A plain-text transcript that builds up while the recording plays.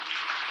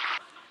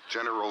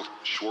General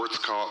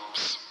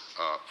Schwarzkopf's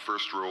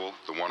first rule,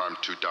 the one I'm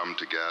too dumb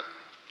to get,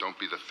 don't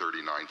be the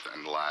 39th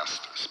and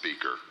last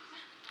speaker.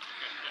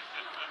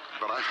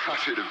 But I'm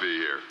happy to be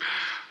here.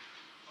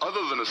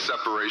 Other than a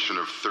separation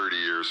of 30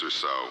 years or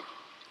so,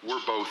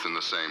 we're both in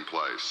the same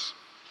place,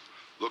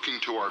 looking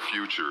to our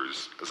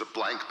futures as a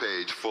blank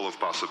page full of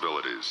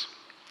possibilities.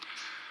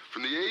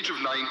 From the age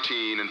of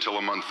 19 until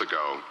a month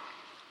ago,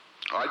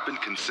 I'd been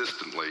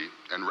consistently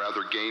and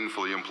rather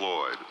gainfully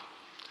employed.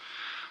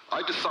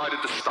 I decided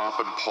to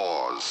stop and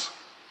pause,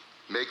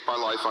 make my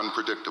life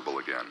unpredictable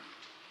again.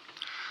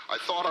 I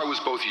thought I was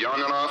both young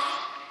enough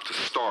to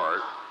start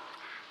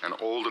and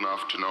old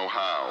enough to know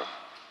how.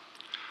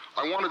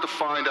 I wanted to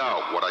find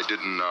out what I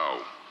didn't know.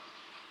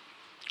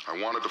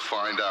 I wanted to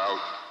find out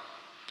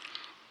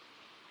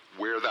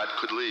where that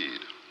could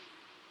lead.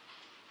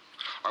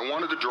 I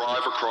wanted to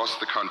drive across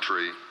the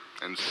country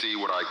and see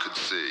what I could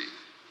see.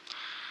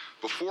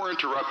 Before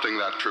interrupting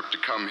that trip to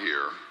come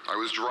here, I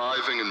was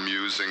driving and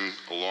musing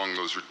along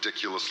those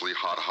ridiculously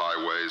hot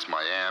highways,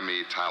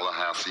 Miami,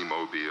 Tallahassee,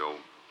 Mobile,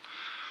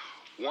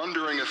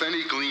 wondering if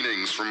any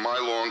gleanings from my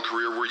long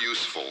career were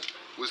useful.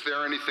 Was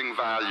there anything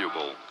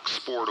valuable,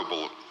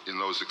 exportable in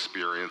those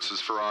experiences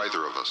for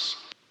either of us?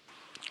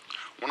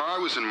 When I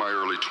was in my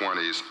early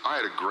 20s, I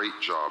had a great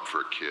job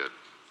for a kid.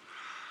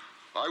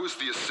 I was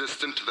the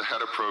assistant to the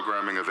head of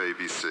programming of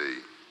ABC.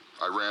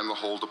 I ran the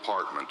whole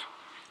department,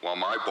 while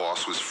my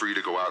boss was free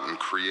to go out and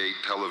create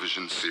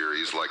television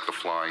series like The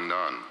Flying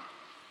Nun.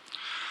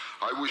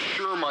 I was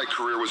sure my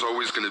career was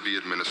always going to be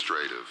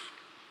administrative.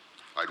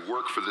 I'd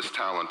work for this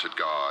talented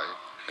guy,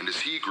 and as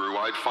he grew,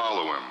 I'd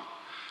follow him,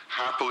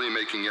 happily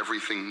making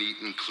everything neat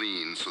and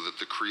clean so that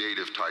the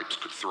creative types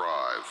could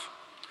thrive.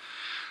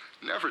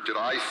 Never did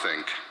I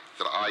think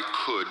that I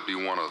could be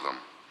one of them.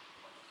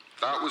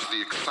 That was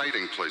the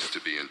exciting place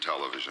to be in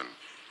television.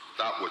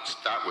 That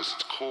was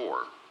its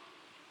core.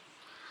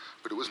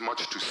 But it was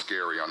much too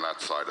scary on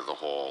that side of the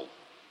hall.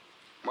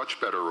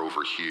 Much better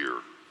over here,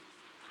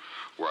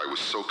 where I was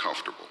so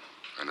comfortable,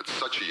 and at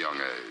such a young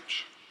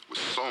age, with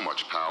so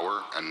much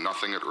power and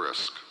nothing at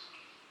risk.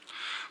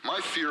 My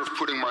fear of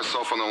putting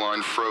myself on the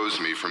line froze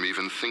me from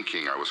even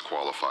thinking I was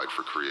qualified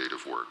for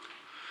creative work.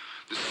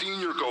 The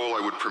senior goal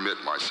I would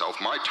permit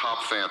myself, my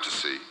top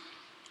fantasy,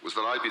 was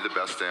that I'd be the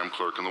best damn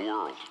clerk in the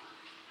world.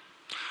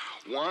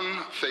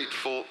 One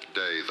fateful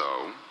day,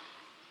 though,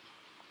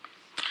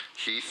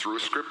 he threw a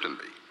script in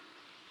me,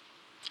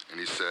 and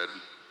he said,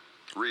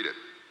 "Read it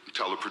and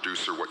tell the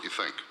producer what you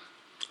think."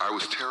 I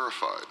was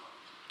terrified.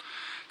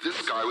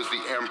 This guy was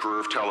the emperor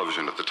of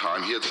television at the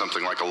time. He had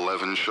something like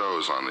 11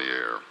 shows on the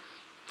air.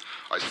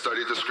 I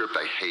studied the script.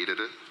 I hated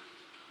it.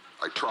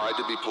 I tried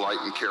to be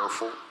polite and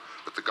careful,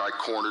 but the guy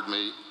cornered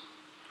me.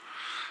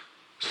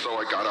 So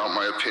I got out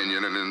my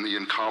opinion, and in the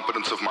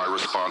incompetence of my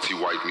response, he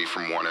wiped me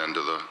from one end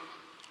of the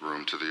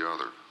room to the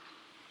other.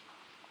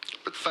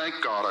 But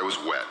thank God I was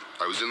wet.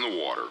 I was in the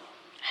water,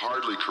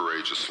 hardly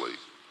courageously.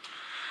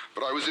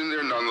 But I was in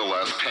there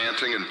nonetheless,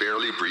 panting and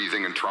barely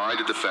breathing and trying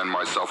to defend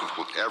myself with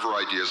whatever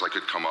ideas I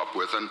could come up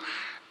with. And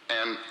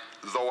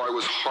though I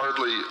was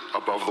hardly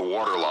above the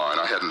waterline,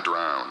 I hadn't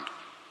drowned.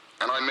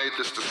 And I made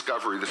this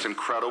discovery, this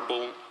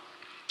incredible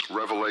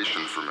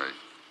revelation for me.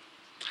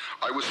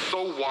 I was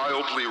so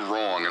wildly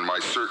wrong in my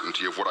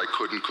certainty of what I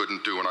could and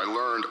couldn't do, and I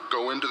learned,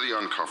 go into the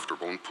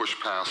uncomfortable and push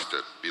past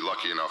it. Be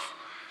lucky enough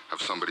to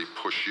have somebody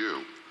push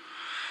you.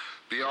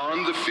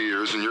 Beyond the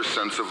fears and your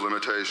sense of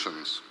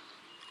limitations.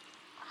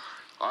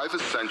 I've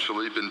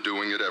essentially been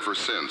doing it ever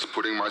since,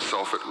 putting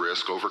myself at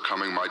risk,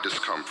 overcoming my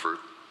discomfort.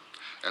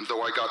 And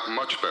though I got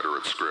much better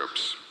at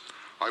scripts,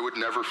 I would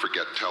never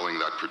forget telling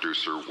that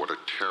producer what a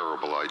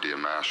terrible idea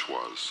MASH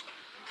was.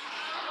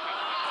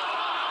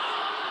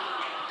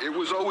 It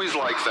was always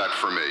like that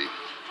for me.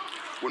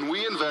 When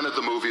we invented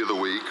the movie of the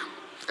week,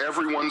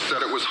 everyone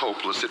said it was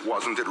hopeless. It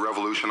wasn't. It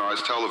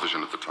revolutionized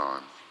television at the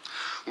time.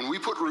 When we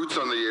put Roots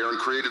on the air and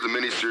created the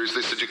miniseries,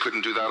 they said you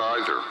couldn't do that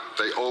either.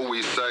 They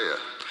always say it.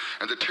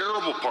 And the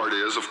terrible part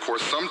is, of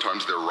course,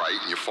 sometimes they're right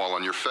and you fall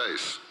on your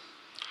face.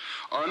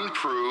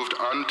 Unproved,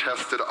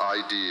 untested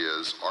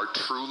ideas are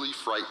truly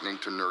frightening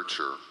to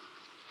nurture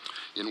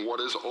in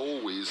what is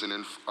always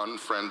an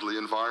unfriendly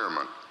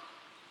environment.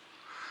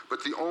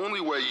 But the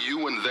only way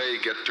you and they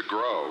get to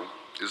grow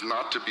is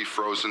not to be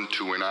frozen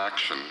to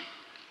inaction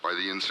by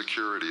the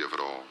insecurity of it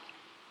all.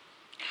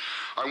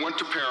 I went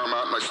to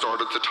Paramount and I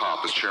started at the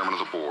top as chairman of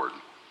the board,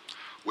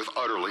 with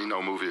utterly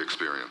no movie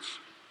experience.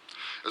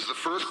 As the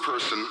first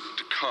person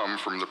to come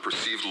from the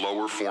perceived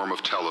lower form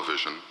of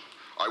television,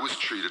 I was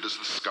treated as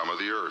the scum of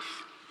the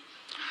earth.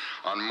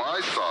 On my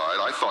side,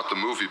 I thought the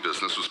movie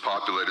business was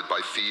populated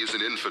by thieves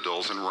and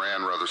infidels and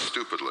ran rather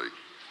stupidly.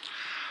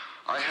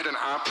 I had an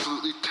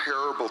absolutely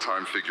terrible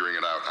time figuring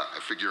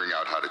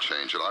out how to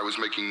change it. I was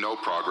making no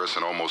progress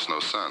and almost no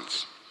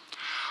sense.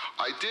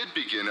 I did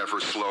begin ever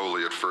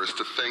slowly at first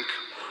to think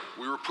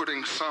we were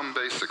putting some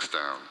basics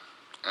down,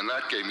 and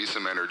that gave me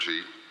some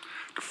energy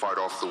to fight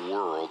off the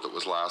world that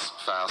was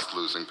fast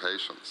losing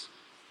patience.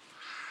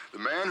 The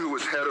man who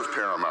was head of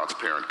Paramount's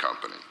parent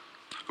company,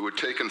 who had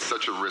taken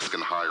such a risk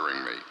in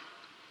hiring me,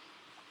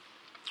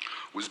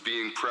 was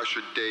being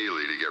pressured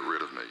daily to get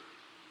rid of me.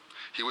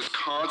 He was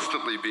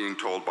constantly being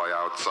told by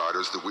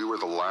outsiders that we were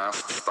the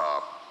last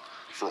stop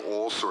for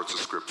all sorts of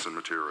scripts and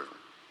material,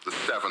 the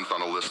seventh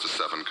on a list of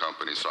 7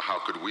 companies, so how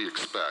could we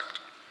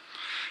expect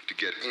to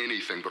get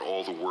anything but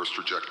all the worst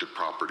rejected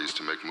properties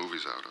to make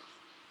movies out of?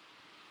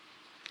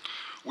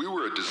 We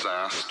were a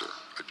disaster,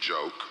 a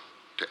joke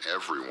to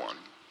everyone,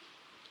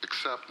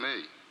 except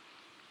me.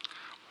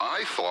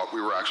 I thought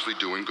we were actually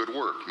doing good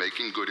work,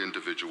 making good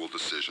individual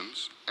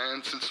decisions,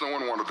 and since no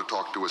one wanted to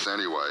talk to us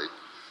anyway,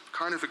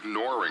 kind of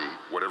ignoring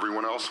what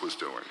everyone else was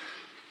doing.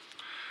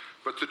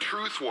 But the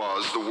truth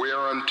was, the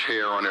wear and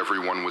tear on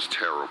everyone was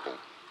terrible.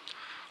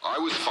 I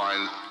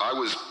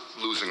was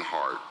losing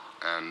heart,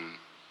 and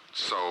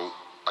so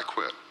I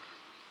quit,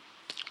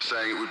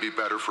 saying it would be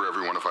better for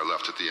everyone if I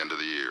left at the end of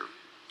the year.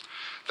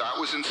 That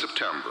was in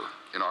September.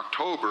 In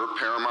October,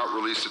 Paramount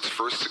released its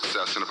first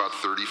success in about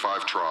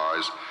 35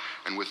 tries,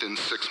 and within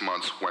 6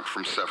 months went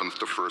from 7th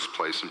to 1st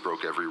place and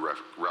broke every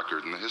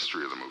record in the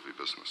history of the movie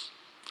business.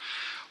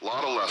 A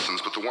lot of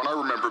lessons, but the one I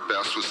remember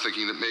best was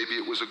thinking that maybe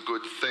it was a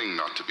good thing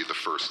not to be the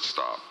first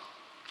stop,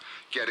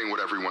 getting what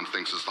everyone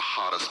thinks is the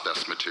hottest,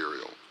 best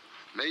material.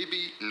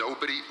 Maybe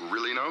nobody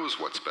really knows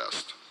what's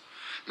best.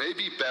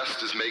 Maybe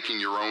best is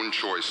making your own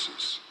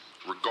choices,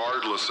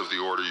 regardless of the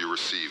order you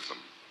receive them.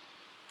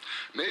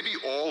 Maybe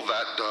all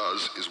that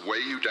does is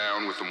weigh you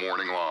down with the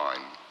morning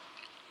line.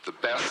 The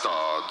best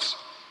odds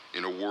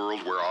in a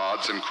world where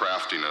odds and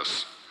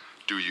craftiness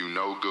do you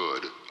no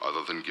good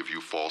other than give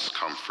you false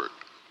comfort.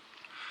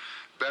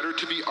 Better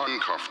to be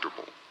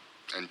uncomfortable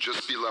and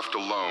just be left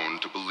alone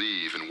to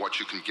believe in what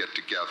you can get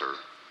together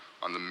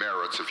on the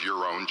merits of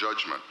your own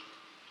judgment.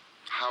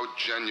 How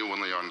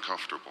genuinely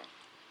uncomfortable.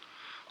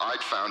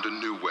 I'd found a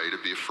new way to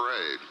be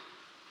afraid.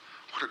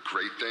 What a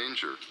great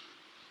danger.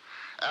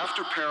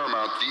 After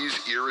Paramount,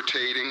 these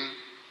irritating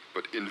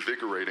but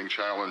invigorating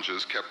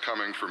challenges kept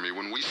coming for me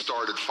when we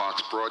started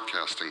Fox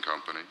Broadcasting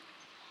Company.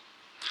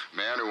 A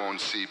man who owned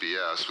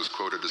CBS was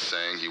quoted as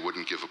saying he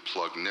wouldn't give a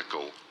plug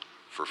nickel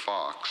for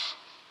Fox.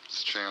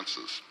 His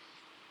chances.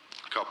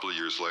 A couple of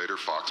years later,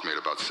 Fox made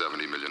about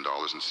 $70 million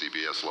and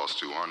CBS lost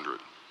 200.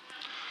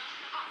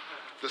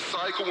 The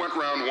cycle went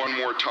round one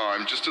more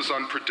time, just as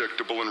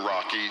unpredictable and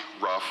rocky,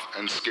 rough,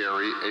 and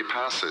scary a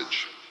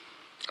passage,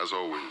 as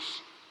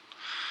always.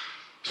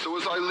 So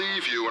as I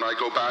leave you and I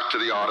go back to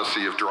the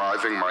odyssey of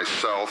driving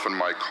myself and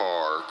my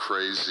car,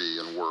 crazy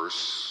and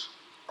worse,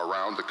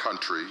 around the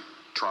country,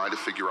 trying to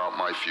figure out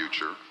my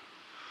future,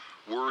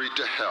 worried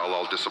to hell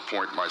I'll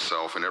disappoint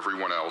myself and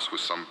everyone else with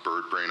some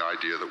bird brain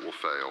idea that will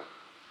fail.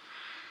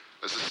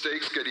 As the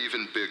stakes get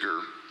even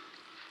bigger,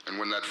 and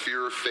when that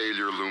fear of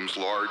failure looms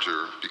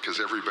larger because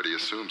everybody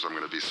assumes I'm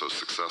going to be so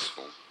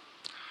successful,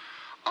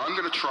 I'm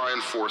going to try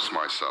and force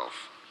myself.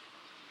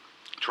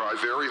 Try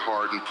very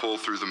hard and pull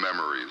through the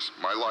memories,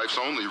 my life's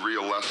only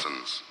real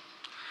lessons,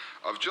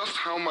 of just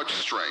how much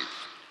strength,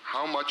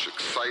 how much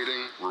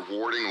exciting,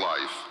 rewarding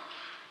life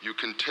you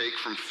can take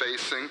from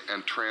facing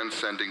and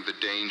transcending the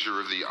danger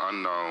of the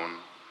unknown,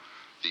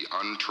 the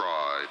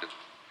untried,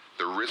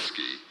 the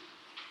risky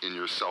in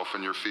yourself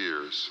and your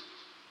fears.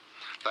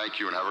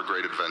 Thank you and have a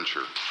great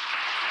adventure.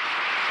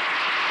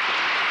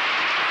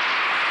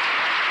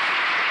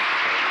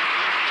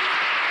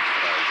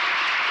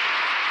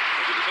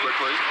 Did it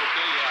quickly?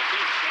 Okay, yeah, I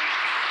think so.